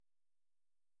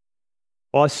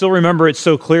Well, I still remember it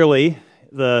so clearly.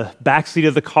 The backseat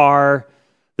of the car,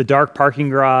 the dark parking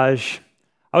garage.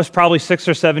 I was probably 6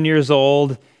 or 7 years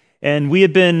old, and we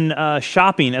had been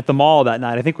shopping at the mall that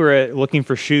night. I think we were looking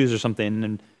for shoes or something. And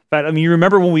in fact, you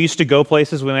remember when we used to go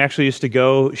places, when we actually used to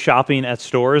go shopping at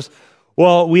stores?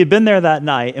 Well, we had been there that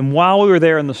night, and while we were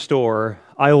there in the store,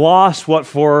 I lost what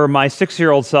for my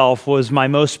 6-year-old self was my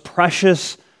most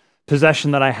precious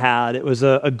possession that I had. It was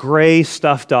a gray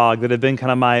stuffed dog that had been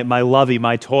kind of my lovey,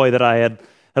 my toy that I had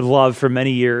loved for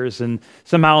many years. And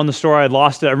somehow in the store I had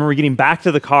lost it. I remember getting back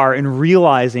to the car and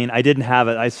realizing I didn't have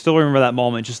it. I still remember that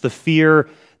moment, just the fear,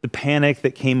 the panic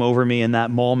that came over me in that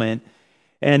moment.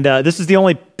 And this is the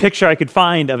only picture I could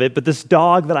find of it, but this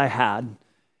dog that I had.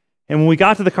 And when we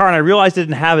got to the car and I realized I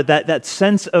didn't have it, that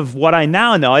sense of what I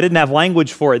now know, I didn't have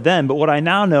language for it then, but what I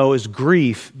now know is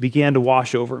grief began to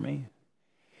wash over me.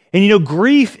 And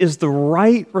grief is the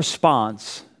right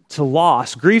response to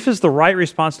loss. Grief is the right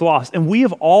response to loss. And we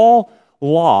have all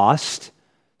lost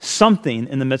something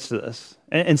in the midst of this.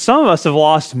 And some of us have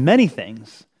lost many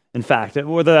things, in fact,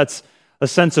 whether that's a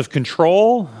sense of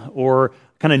control or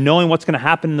kind of knowing what's going to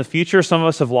happen in the future. Some of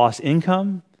us have lost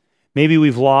income. Maybe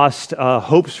we've lost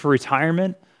hopes for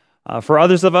retirement. For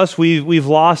others of us, we've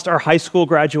lost our high school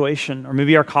graduation or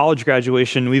maybe our college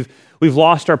graduation. We've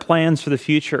lost our plans for the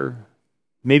future.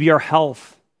 Maybe our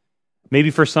health,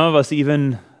 maybe for some of us,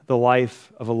 even the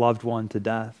life of a loved one to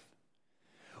death.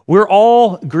 We're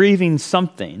all grieving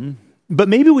something, but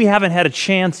maybe we haven't had a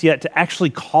chance yet to actually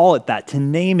call it that, to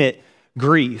name it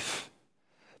grief.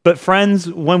 But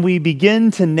friends, when we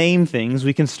begin to name things,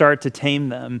 we can start to tame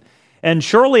them. And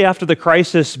shortly after the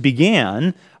crisis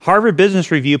began, Harvard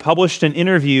Business Review published an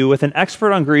interview with an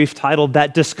expert on grief titled,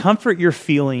 "That Discomfort You're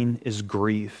Feeling is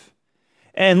Grief."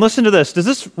 And listen to this. Does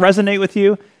this resonate with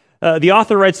you? The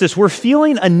author writes this: "We're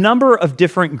feeling a number of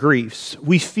different griefs.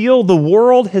 We feel the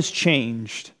world has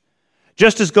changed.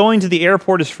 Just as going to the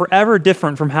airport is forever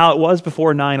different from how it was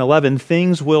before 9/11,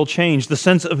 things will change. The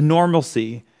sense of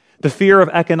normalcy, the fear of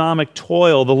economic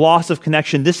toil, the loss of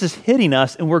connection, this is hitting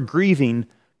us and we're grieving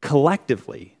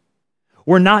collectively.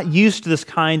 We're not used to this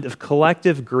kind of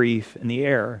collective grief in the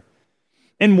air."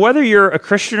 And whether you're a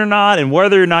Christian or not, and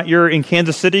whether or not you're in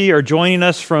Kansas City or joining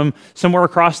us from somewhere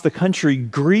across the country,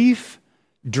 grief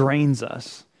drains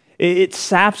us. It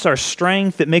saps our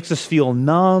strength. It makes us feel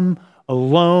numb,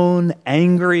 alone,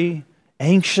 angry,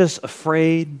 anxious,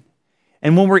 afraid.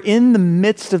 And when we're in the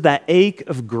midst of that ache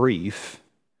of grief,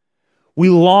 we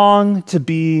long to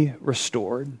be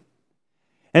restored.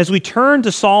 And as we turn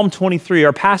to Psalm 23,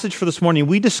 our passage for this morning,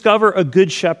 we discover a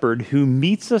good shepherd who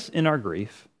meets us in our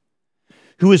grief,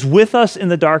 who is with us in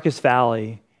the darkest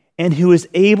valley, and who is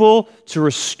able to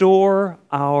restore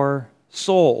our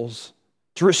souls,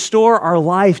 to restore our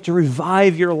life, to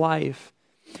revive your life.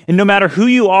 And no matter who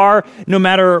you are, no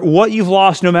matter what you've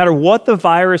lost, no matter what the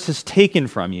virus has taken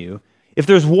from you, if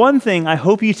there's one thing I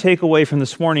hope you take away from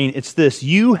this morning, it's this: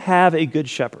 you have a good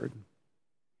shepherd,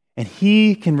 and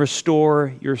he can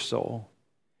restore your soul.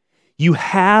 You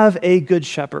have a good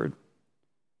shepherd,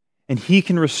 and he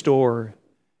can restore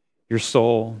your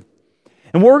soul.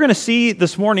 And what we're going to see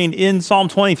this morning in Psalm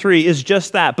 23 is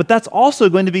just that, but that's also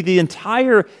going to be the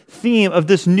entire theme of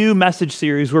this new message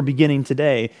series we're beginning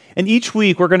today. And each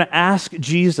week we're going to ask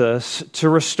Jesus to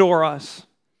restore us,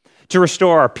 to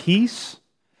restore our peace,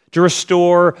 to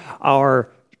restore our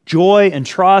joy and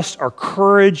trust, our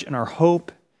courage and our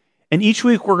hope. And each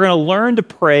week we're going to learn to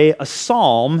pray a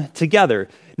psalm together.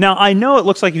 Now, I know it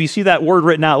looks like if you see that word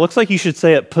written out, it looks like you should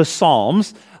say it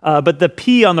psalms, but the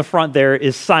P on the front there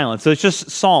is silent. So it's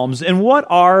just psalms. And what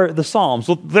are the psalms?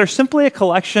 Well, they're simply a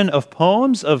collection of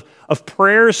poems, of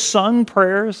prayers, sung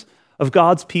prayers of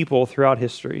God's people throughout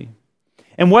history.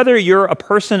 And whether you're a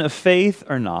person of faith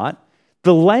or not,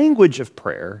 the language of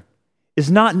prayer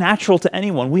is not natural to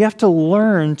anyone. We have to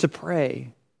learn to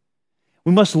pray.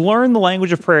 We must learn the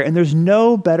language of prayer, and there's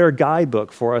no better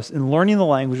guidebook for us in learning the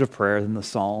language of prayer than the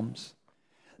Psalms.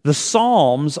 The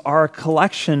Psalms are a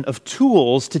collection of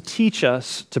tools to teach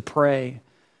us to pray.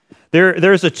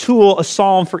 There's a tool, a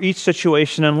psalm for each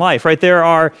situation in life, right? There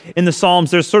are, in the Psalms,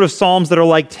 there's sort of psalms that are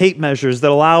like tape measures that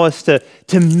allow us to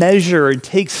measure and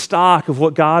take stock of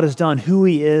what God has done, who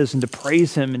he is, and to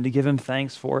praise him and to give him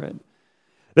thanks for it.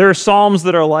 There are psalms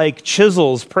that are like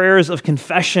chisels, prayers of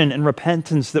confession and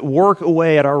repentance that work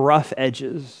away at our rough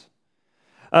edges.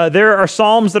 There are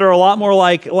psalms that are a lot more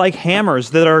like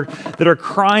hammers that are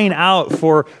crying out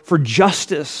for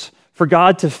justice, for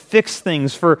God to fix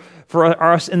things, for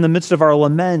us in the midst of our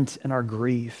lament and our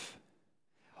grief.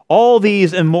 All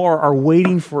these and more are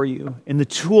waiting for you in the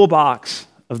toolbox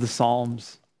of the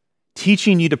Psalms,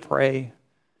 teaching you to pray.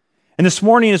 And this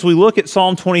morning, as we look at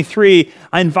Psalm 23,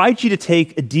 I invite you to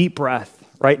take a deep breath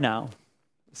right now.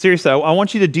 Seriously, I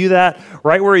want you to do that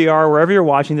right where you are, wherever you're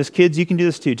watching this. Kids, you can do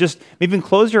this too. Just maybe even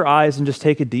close your eyes and just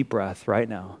take a deep breath right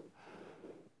now.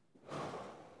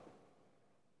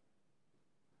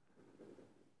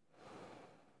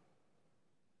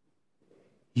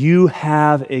 You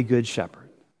have a good shepherd,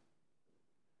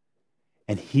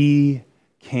 and he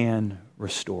can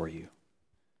restore you.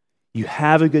 You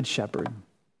have a good shepherd,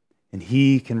 and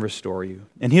he can restore you.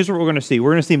 And here's what we're going to see.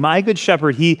 We're going to see my good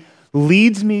shepherd, he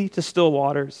leads me to still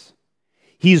waters.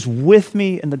 He's with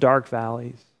me in the dark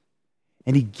valleys,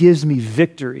 and he gives me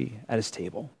victory at his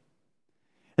table.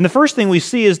 And the first thing we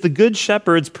see is the good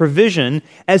shepherd's provision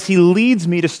as he leads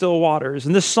me to still waters.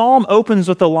 And this psalm opens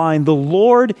with the line, "The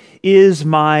Lord is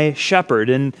my shepherd."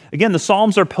 And again, the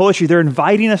psalms are poetry. They're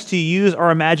inviting us to use our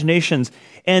imaginations.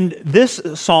 And this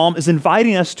psalm is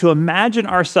inviting us to imagine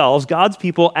ourselves, God's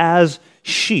people, as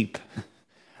sheep.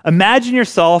 Imagine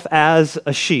yourself as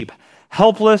a sheep,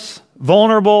 helpless,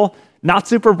 vulnerable, not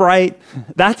super bright.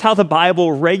 That's how the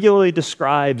Bible regularly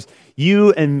describes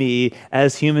you and me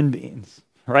as human beings,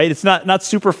 right? It's not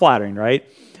super flattering, right?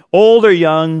 Old or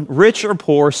young, rich or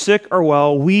poor, sick or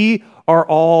well, we are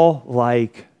all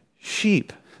like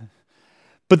sheep.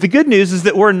 But the good news is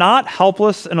that we're not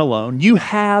helpless and alone. You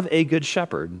have a good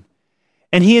shepherd.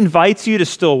 And he invites you to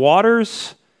still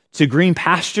waters, to green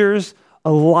pastures,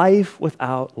 a life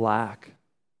without lack.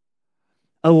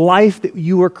 A life that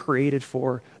you were created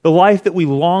for, the life that we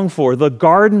long for, the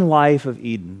garden life of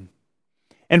Eden.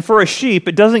 And for a sheep,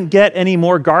 it doesn't get any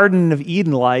more Garden of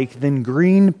Eden-like than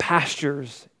green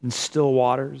pastures and still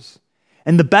waters.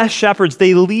 And the best shepherds,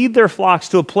 they lead their flocks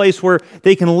to a place where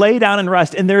they can lay down and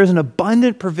rest, and there is an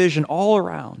abundant provision all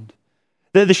around.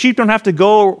 The sheep don't have to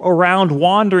go around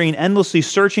wandering endlessly,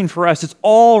 searching for rest. It's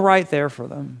all right there for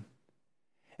them.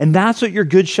 And that's what your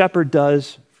good shepherd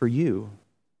does for you.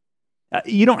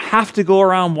 You don't have to go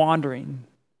around wandering.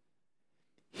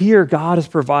 Here, God has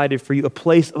provided for you a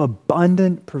place of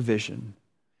abundant provision.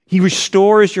 He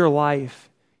restores your life.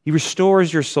 He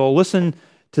restores your soul. Listen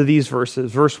to these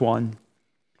verses. Verse 1.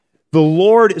 "The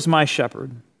Lord is my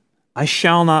shepherd. I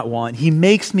shall not want. He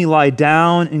makes me lie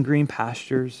down in green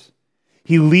pastures.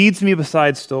 He leads me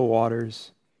beside still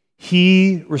waters.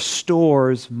 He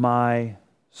restores my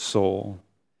soul."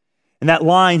 And that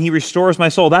line, "He restores my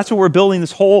soul," that's what we're building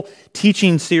this whole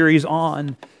teaching series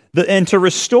on. And to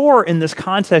restore in this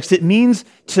context, it means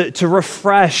to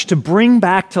refresh, to bring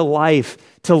back to life,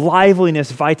 to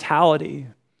liveliness, vitality.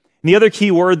 And the other key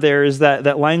word there is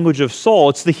that language of soul.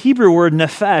 It's the Hebrew word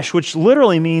nephesh, which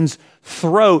literally means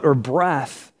throat or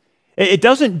breath. It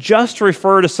doesn't just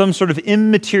refer to some sort of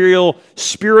immaterial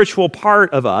spiritual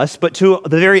part of us, but to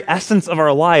the very essence of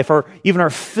our life, or even our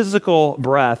physical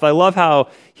breath. I love how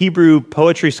Hebrew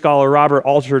poetry scholar Robert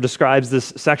Alter describes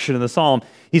this section in the psalm.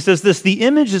 He says this: "The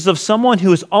image is of someone who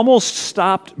has almost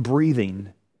stopped breathing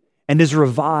and is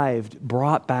revived,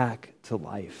 brought back to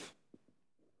life."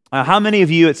 How many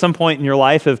of you at some point in your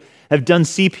life have done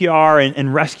CPR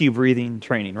and rescue breathing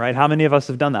training, right? How many of us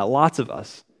have done that? Lots of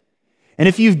us. And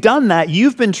if you've done that,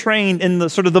 you've been trained in the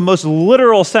sort of the most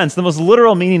literal sense, the most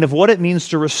literal meaning of what it means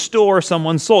to restore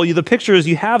someone's soul. The picture is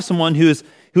you have someone who has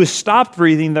stopped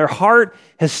breathing, their heart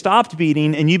has stopped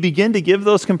beating, and you begin to give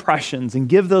those compressions and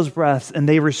give those breaths, and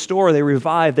they restore, they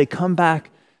revive, they come back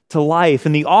to life.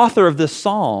 And the author of this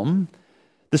psalm,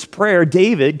 this prayer,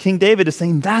 David, King David, is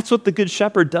saying, that's what the Good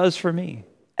Shepherd does for me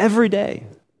every day.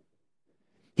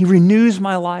 He renews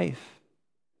my life.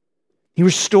 He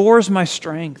restores my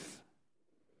strength.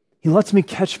 He lets me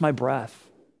catch my breath.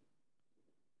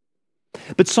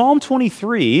 But Psalm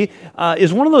 23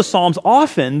 is one of those psalms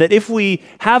often that if we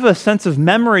have a sense of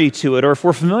memory to it, or if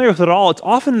we're familiar with it at all, it's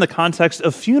often in the context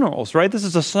of funerals, right? This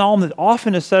is a psalm that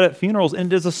often is said at funerals,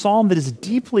 and it is a psalm that is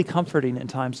deeply comforting in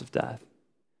times of death.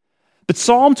 But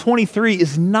Psalm 23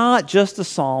 is not just a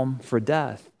psalm for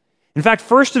death. In fact,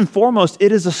 first and foremost,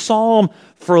 it is a psalm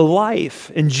for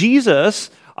life. And Jesus,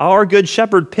 our good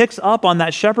shepherd, picks up on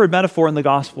that shepherd metaphor in the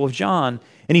Gospel of John.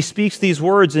 And he speaks these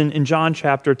words in John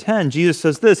chapter 10. Jesus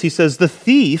says this, he says, "The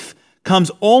thief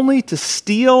comes only to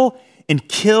steal and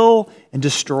kill and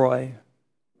destroy.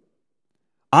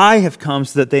 I have come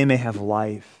so that they may have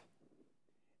life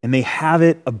and may have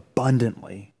it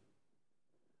abundantly.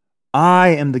 I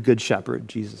am the good shepherd,"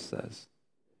 Jesus says.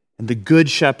 "And the good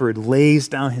shepherd lays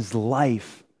down his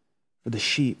life for the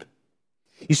sheep."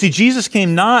 You see, Jesus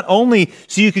came not only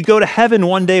so you could go to heaven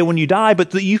one day when you die,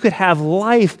 but that you could have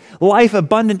life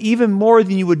abundant, even more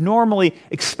than you would normally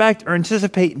expect or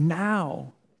anticipate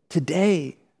now,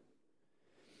 today.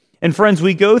 And friends,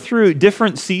 we go through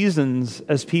different seasons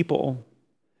as people,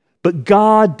 but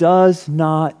God does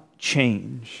not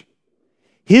change.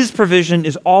 His provision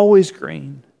is always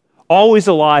green, always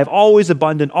alive, always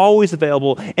abundant, always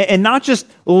available, and not just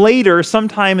later,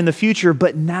 sometime in the future,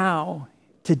 but now,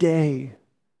 today,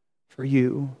 for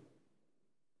you.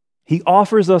 He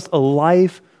offers us a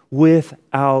life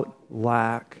without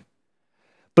lack.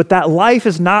 But that life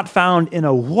is not found in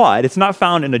a what? It's not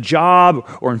found in a job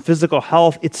or in physical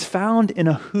health. It's found in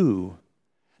a who.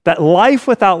 That life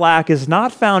without lack is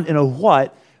not found in a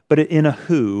what, but in a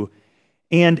who.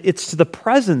 And it's to the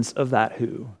presence of that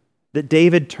who that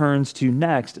David turns to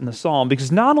next in the psalm,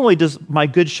 because not only does my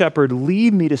good shepherd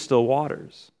lead me to still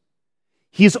waters,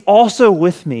 he's also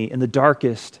with me in the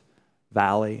darkest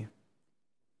valley.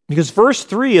 Because verse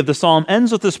 3 of the psalm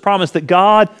ends with this promise that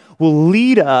God will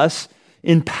lead us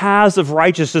in paths of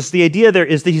righteousness. The idea there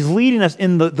is that he's leading us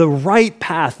in the right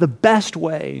path, the best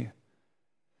way.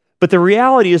 But the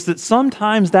reality is that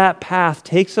sometimes that path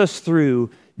takes us through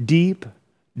deep,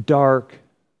 dark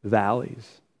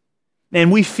valleys.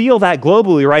 And we feel that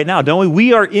globally right now, don't we?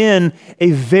 We are in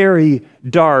a very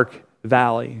dark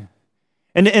valley.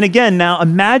 And again, now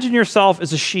imagine yourself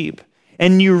as a sheep,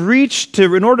 and you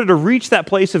in order to reach that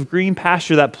place of green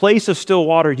pasture, that place of still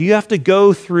water, you have to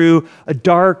go through a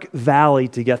dark valley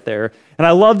to get there. And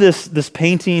I love this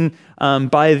painting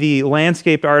by the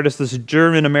landscape artist, this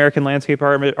German-American landscape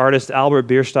artist, Albert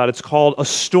Bierstadt. It's called A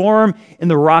Storm in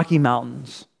the Rocky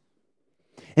Mountains.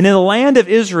 And in the land of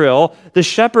Israel, the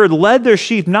shepherd led their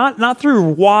sheep not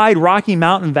through wide rocky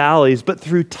mountain valleys, but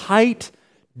through tight,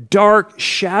 dark,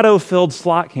 shadow-filled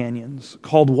slot canyons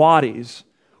called wadis,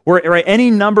 where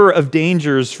any number of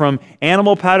dangers from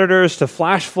animal predators to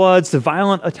flash floods to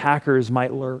violent attackers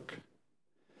might lurk.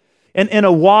 And in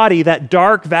a wadi, that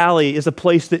dark valley, is a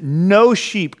place that no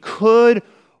sheep could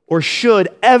or should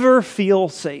ever feel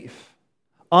safe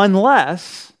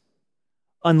unless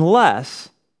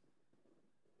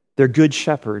their good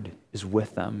shepherd is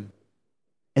with them.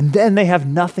 And then they have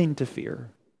nothing to fear.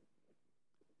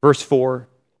 Verse 4,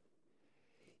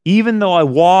 even though I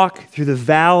walk through the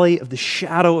valley of the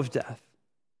shadow of death,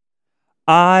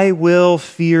 I will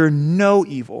fear no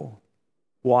evil.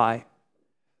 Why?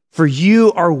 For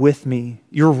you are with me.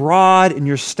 Your rod and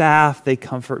your staff, they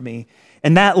comfort me.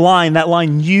 And that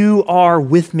line, you are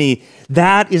with me,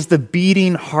 that is the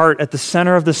beating heart at the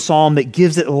center of the psalm that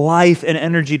gives it life and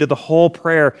energy to the whole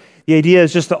prayer. The idea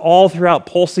is just that all throughout,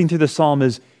 pulsing through the psalm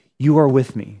is, you are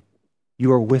with me,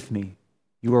 you are with me,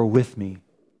 you are with me,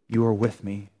 you are with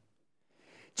me.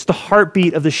 It's the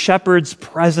heartbeat of the shepherd's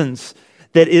presence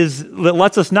that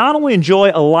lets us not only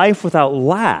enjoy a life without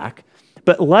lack,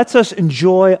 but lets us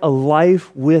enjoy a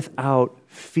life without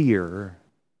fear.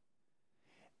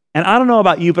 And I don't know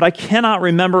about you, but I cannot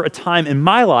remember a time in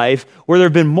my life where there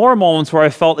have been more moments where I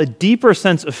felt a deeper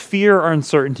sense of fear or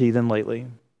uncertainty than lately.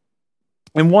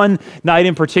 And one night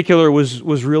in particular was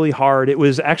really hard. It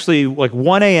was actually like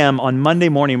 1 a.m. on Monday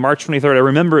morning, March 23rd. I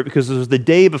remember it because it was the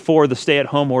day before the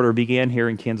stay-at-home order began here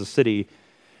in Kansas City.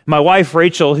 My wife,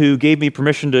 Rachel, who gave me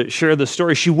permission to share this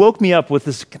story, she woke me up with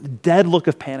this dead look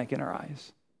of panic in her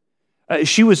eyes.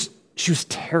 She was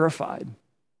terrified.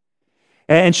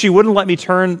 And she wouldn't let me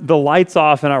turn the lights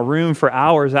off in our room for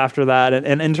hours after that.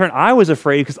 And in turn, I was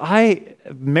afraid because I,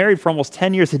 married for almost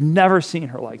 10 years, had never seen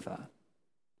her like that.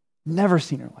 Never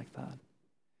seen her like that.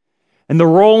 And the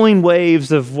rolling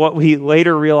waves of what we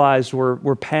later realized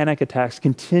were panic attacks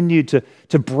continued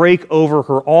to break over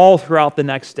her all throughout the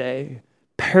next day,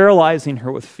 paralyzing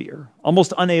her with fear,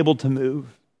 almost unable to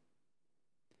move.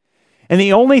 And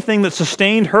the only thing that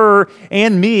sustained her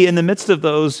and me in the midst of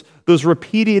those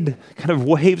repeated kind of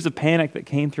waves of panic that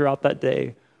came throughout that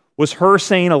day was her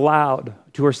saying aloud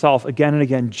to herself again and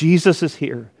again, Jesus is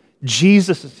here,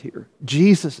 Jesus is here,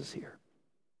 Jesus is here.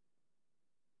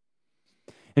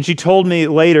 And she told me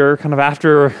later, kind of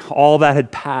after all that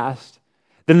had passed,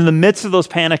 that in the midst of those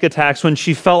panic attacks, when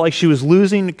she felt like she was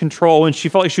losing control, when she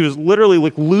felt like she was literally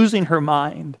like losing her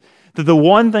mind, that the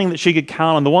one thing that she could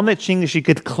count on, the one that she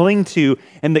could cling to,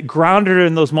 and that grounded her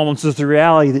in those moments is the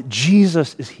reality that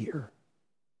Jesus is here.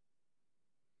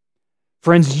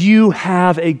 Friends, you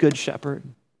have a good shepherd,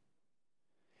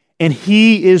 and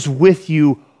he is with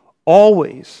you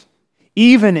always,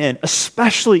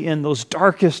 especially in those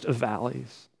darkest of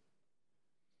valleys.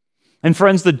 And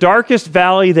friends, the darkest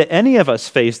valley that any of us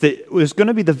face, that was going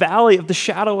to be the valley of the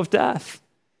shadow of death.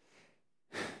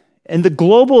 And the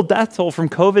global death toll from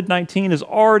COVID-19 has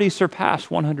already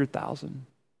surpassed 100,000.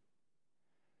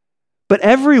 But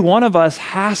every one of us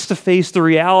has to face the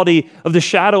reality of the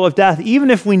shadow of death, even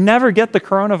if we never get the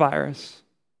coronavirus.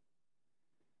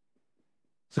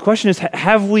 So the question is,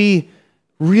 have we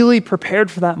really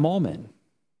prepared for that moment?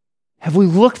 Have we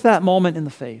looked that moment in the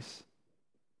face?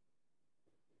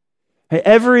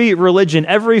 Every religion,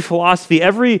 every philosophy,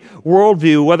 every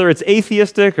worldview, whether it's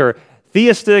atheistic or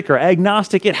theistic or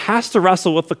agnostic, it has to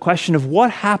wrestle with the question of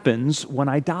what happens when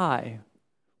I die?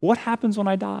 What happens when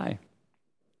I die?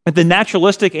 And the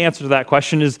naturalistic answer to that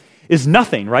question is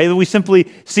nothing, right? That we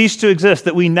simply cease to exist,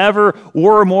 that we never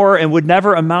were more and would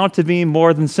never amount to being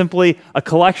more than simply a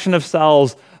collection of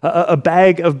cells, a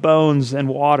bag of bones and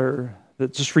water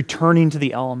that's just returning to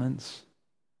the elements.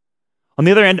 On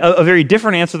the other end, a very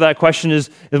different answer to that question is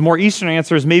a more Eastern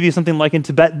answer is maybe something like in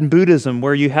Tibetan Buddhism,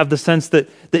 where you have the sense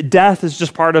that death is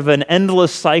just part of an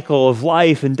endless cycle of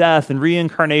life and death and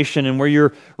reincarnation, and where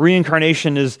your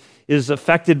reincarnation is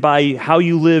affected by how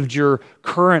you lived your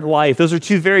current life. Those are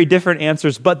two very different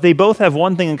answers, but they both have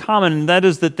one thing in common, and that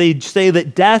is that they say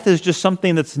that death is just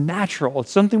something that's natural.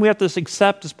 It's something we have to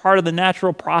accept as part of the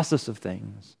natural process of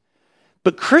things.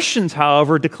 But Christians,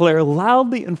 however, declare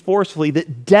loudly and forcefully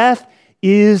that death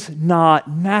is not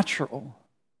natural.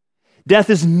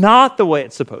 Death is not the way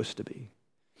it's supposed to be.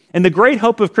 And the great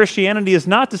hope of Christianity is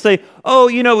not to say,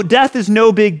 oh, death is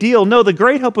no big deal. No, the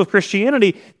great hope of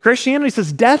Christianity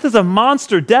says death is a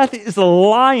monster. Death is a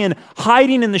lion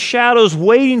hiding in the shadows,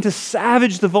 waiting to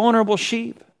savage the vulnerable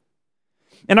sheep.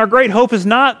 And our great hope is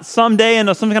not someday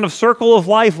in some kind of circle of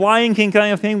life, Lion King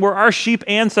kind of thing, where our sheep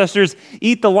ancestors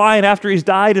eat the lion after he's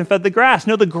died and fed the grass.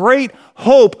 No, the great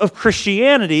hope of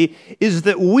Christianity is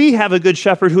that we have a good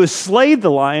shepherd who has slayed the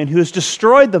lion, who has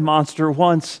destroyed the monster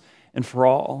once and for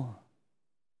all.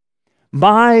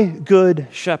 My good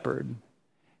shepherd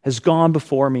has gone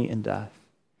before me in death,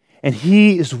 and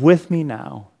he is with me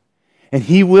now, and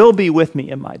he will be with me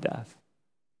in my death,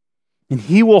 and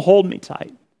he will hold me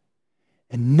tight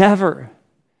and never,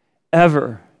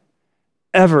 ever,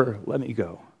 ever let me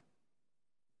go.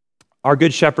 Our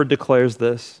good shepherd declares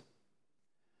this: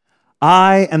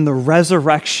 I am the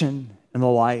resurrection and the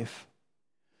life.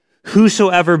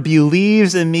 Whosoever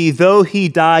believes in me, though he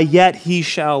die, yet he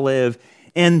shall live.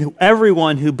 And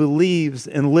everyone who believes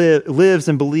and lives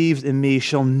and believes in me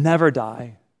shall never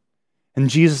die. And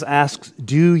Jesus asks,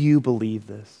 do you believe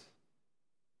this?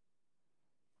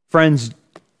 Friends,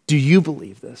 do you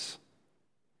believe this?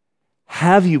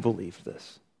 Have you believed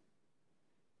this?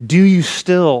 Do you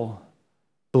still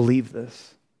believe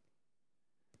this?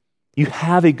 You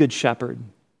have a good shepherd.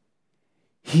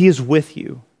 He is with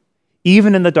you,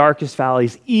 even in the darkest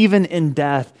valleys, even in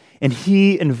death, and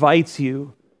he invites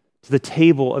you to the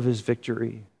table of his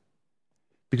victory.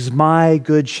 Because my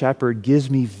good shepherd gives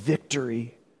me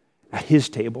victory at his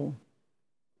table.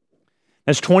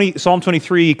 As Psalm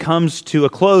 23 comes to a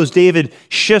close, David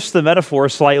shifts the metaphor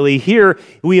slightly. Here,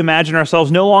 we imagine ourselves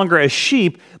no longer as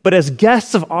sheep, but as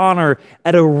guests of honor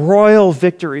at a royal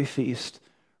victory feast.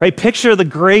 Right? Picture the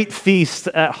great feast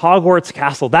at Hogwarts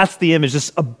Castle. That's the image,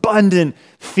 this abundant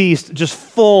feast, just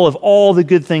full of all the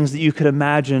good things that you could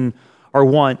imagine or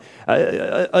want.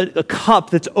 A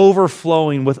cup that's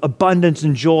overflowing with abundance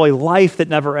and joy, life that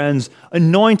never ends,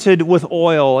 anointed with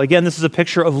oil. Again, this is a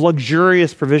picture of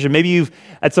luxurious provision. Maybe you've,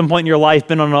 at some point in your life,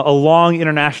 been on a long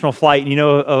international flight, and you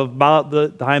know about the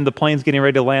time the plane's getting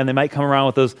ready to land, they might come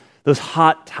around with those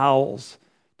hot towels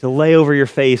to lay over your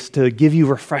face, to give you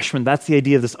refreshment. That's the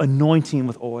idea of this anointing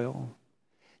with oil.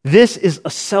 This is a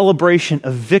celebration,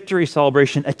 a victory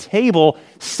celebration, a table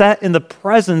set in the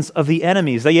presence of the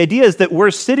enemies. The idea is that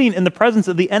we're sitting in the presence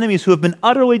of the enemies who have been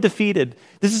utterly defeated.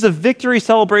 This is a victory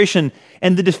celebration,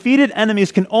 and the defeated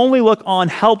enemies can only look on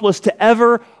helpless to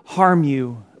ever harm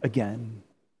you again.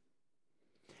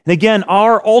 And again,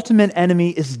 our ultimate enemy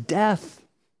is death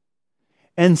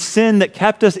and sin that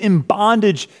kept us in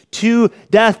bondage to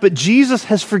death. But Jesus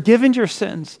has forgiven your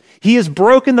sins. He has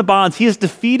broken the bonds. He has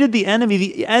defeated the enemy,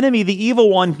 the evil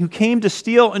one who came to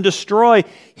steal and destroy.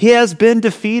 He has been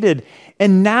defeated.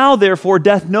 And now, therefore,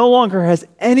 death no longer has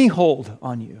any hold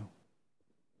on you.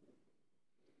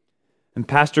 And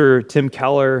Pastor Tim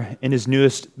Keller, in his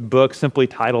newest book, simply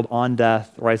titled On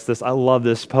Death, writes this. I love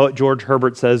this. Poet George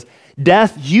Herbert says,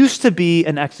 "Death used to be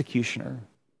an executioner,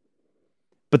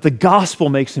 but the gospel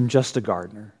makes him just a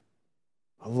gardener."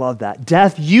 I love that.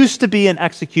 Death used to be an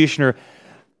executioner,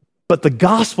 but the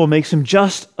gospel makes him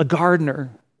just a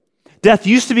gardener. Death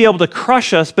used to be able to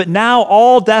crush us, but now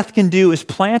all death can do is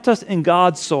plant us in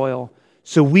God's soil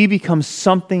so we become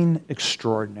something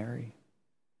extraordinary.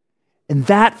 And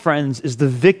that, friends, is the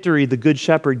victory the Good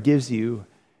Shepherd gives you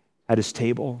at his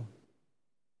table.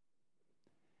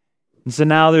 And so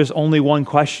now there's only one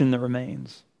question that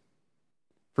remains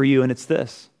for you, and it's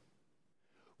this: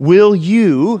 will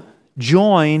you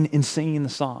join in singing the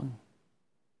song?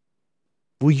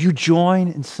 Will you join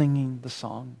in singing the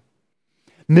song?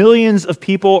 Millions of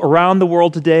people around the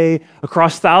world today,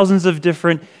 across thousands of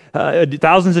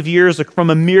years, from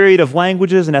a myriad of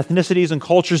languages and ethnicities and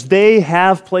cultures, they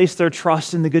have placed their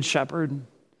trust in the Good Shepherd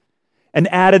and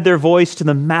added their voice to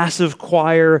the massive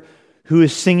choir who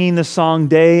is singing the song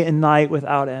day and night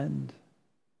without end.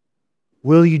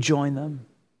 Will you join them?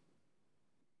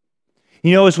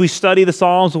 You know, as we study the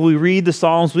Psalms, when we read the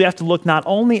Psalms, we have to look not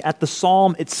only at the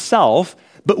psalm itself,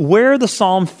 but where the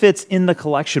psalm fits in the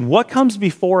collection. What comes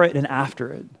before it and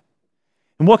after it?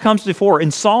 And what comes before?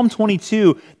 In Psalm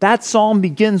 22, that psalm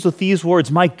begins with these words,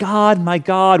 my God,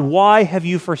 why have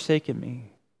you forsaken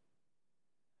me?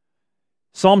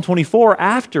 Psalm 24,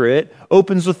 after it,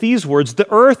 opens with these words,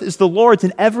 the earth is the Lord's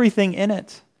and everything in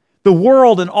it, the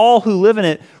world and all who live in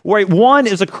it. Where one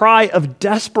is a cry of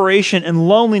desperation and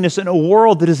loneliness in a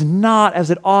world that is not as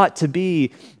it ought to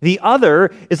be. The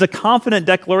other is a confident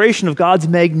declaration of God's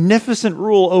magnificent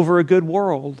rule over a good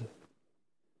world.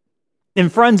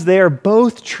 And friends, they are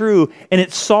both true, and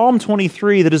it's Psalm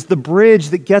 23 that is the bridge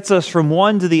that gets us from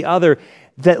one to the other,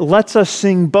 that lets us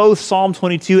sing both Psalm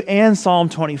 22 and Psalm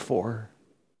 24.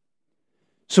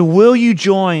 So will you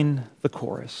join the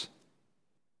chorus?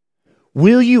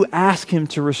 Will you ask him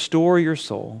to restore your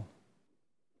soul?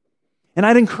 And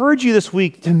I'd encourage you this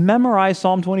week to memorize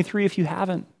Psalm 23 if you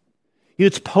haven't.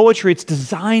 It's poetry. It's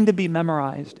designed to be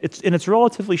memorized. It's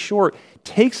relatively short.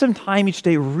 Take some time each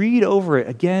day. Read over it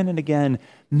again and again.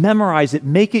 Memorize it.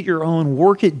 Make it your own.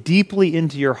 Work it deeply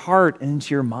into your heart and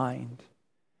into your mind.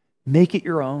 Make it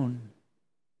your own.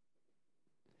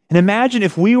 And imagine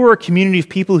if we were a community of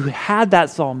people who had that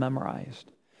psalm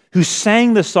memorized, who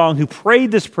sang this song, who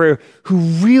prayed this prayer, who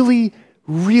really,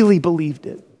 really believed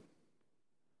it.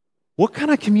 What kind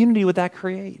of community would that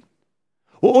create?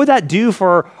 What would that do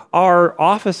for our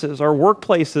offices, our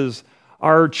workplaces,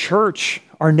 our church,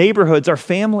 our neighborhoods, our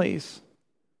families?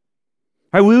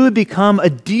 Right, we would become a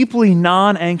deeply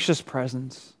non-anxious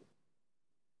presence.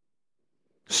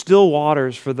 Still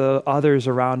waters for the others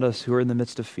around us who are in the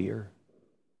midst of fear.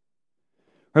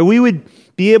 Right, we would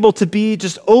be able to be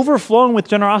just overflowing with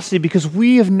generosity because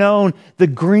we have known the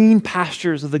green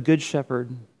pastures of the Good Shepherd.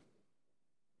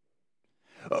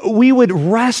 We would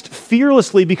rest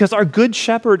fearlessly because our Good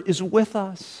Shepherd is with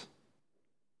us.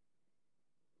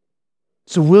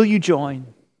 So will you join?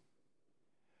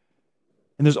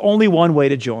 And there's only one way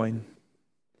to join.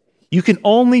 You can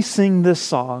only sing this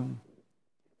song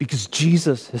because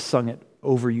Jesus has sung it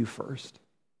over you first.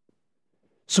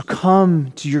 So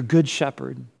come to your Good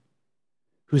Shepherd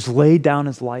who's laid down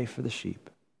his life for the sheep,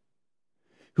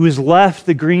 who has left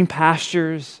the green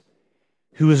pastures,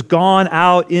 who has gone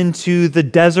out into the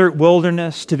desert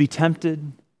wilderness to be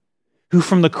tempted, who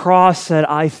from the cross said,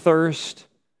 I thirst,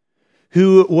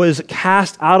 who was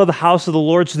cast out of the house of the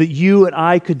Lord so that you and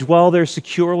I could dwell there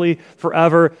securely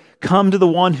forever. Come to the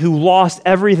one who lost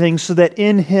everything so that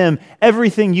in him,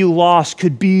 everything you lost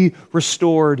could be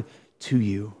restored to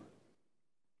you.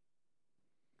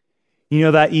 You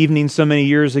know, that evening so many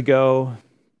years ago,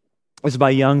 as my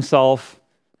young self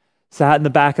sat in the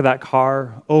back of that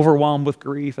car, overwhelmed with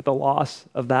grief at the loss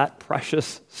of that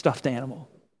precious stuffed animal.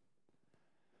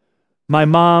 My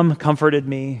mom comforted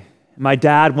me. My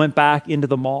dad went back into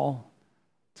the mall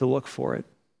to look for it.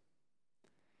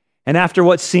 And after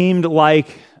what seemed like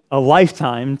a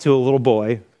lifetime to a little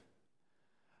boy,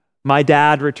 my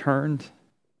dad returned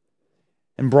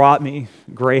and brought me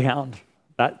Greyhound,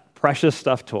 that precious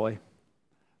stuffed toy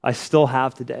I still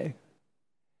have today.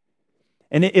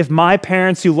 And if my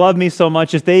parents who love me so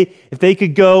much, if they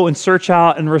could go and search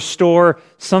out and restore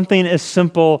something as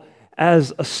simple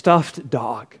as a stuffed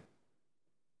dog,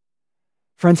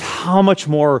 friends, how much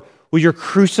more will your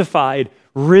crucified,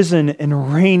 risen,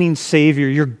 and reigning Savior,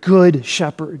 your Good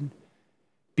Shepherd,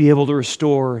 be able to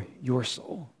restore your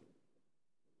soul?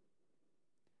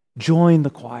 Join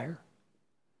the choir.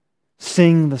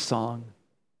 Sing the song.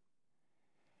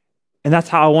 And that's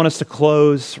how I want us to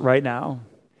close right now,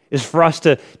 is for us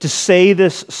to say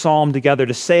this psalm together,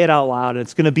 to say it out loud. And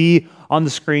it's going to be on the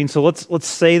screen. So let's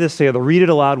say this together. Read it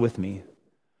aloud with me.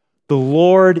 The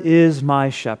Lord is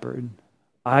my shepherd.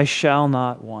 I shall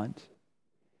not want.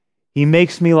 He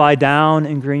makes me lie down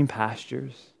in green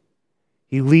pastures.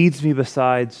 He leads me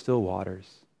beside still waters.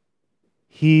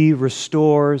 He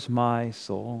restores my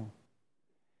soul.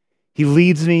 He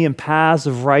leads me in paths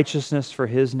of righteousness for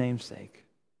his name's sake.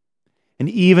 And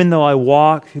even though I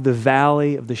walk through the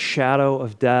valley of the shadow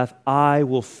of death, I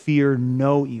will fear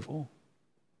no evil,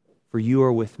 for you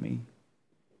are with me.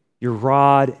 Your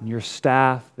rod and your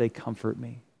staff, they comfort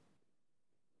me.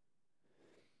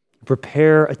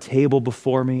 Prepare a table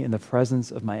before me in the presence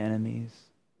of my enemies.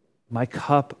 My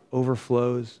cup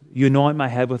overflows. You anoint my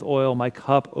head with oil. My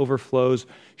cup overflows.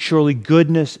 Surely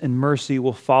goodness and mercy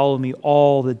will follow me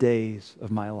all the days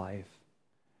of my life,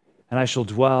 and I shall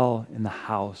dwell in the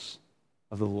house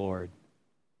of the Lord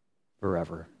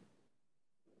forever.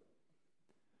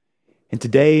 And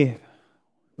today,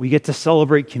 we get to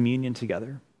celebrate communion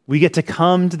together. We get to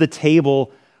come to the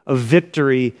table of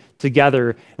victory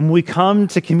together. And when we come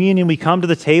to communion, we come to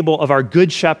the table of our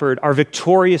good shepherd, our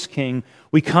victorious king.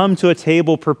 We come to a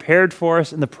table prepared for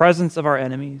us in the presence of our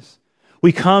enemies.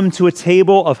 We come to a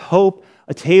table of hope,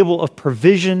 a table of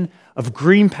provision, of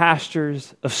green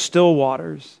pastures, of still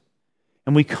waters.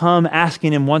 And we come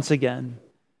asking him once again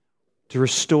to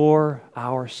restore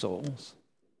our souls.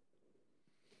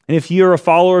 And if you're a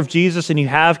follower of Jesus and you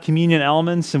have communion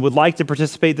elements and would like to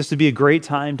participate, this would be a great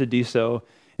time to do so.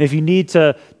 And if you need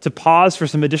to pause for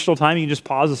some additional time, you can just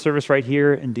pause the service right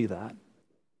here and do that.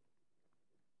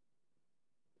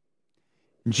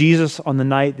 Jesus, on the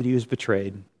night that he was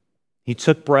betrayed, he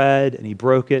took bread and he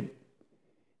broke it. And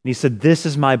he said, "This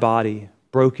is my body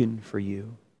broken for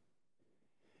you."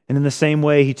 And in the same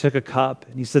way, he took a cup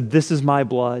and he said, "This is my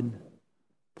blood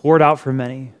poured out for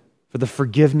many for the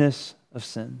forgiveness of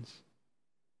sins."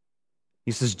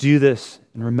 He says, "Do this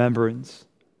in remembrance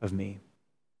of me."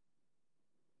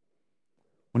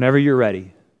 Whenever you're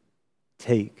ready,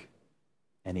 take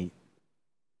and eat.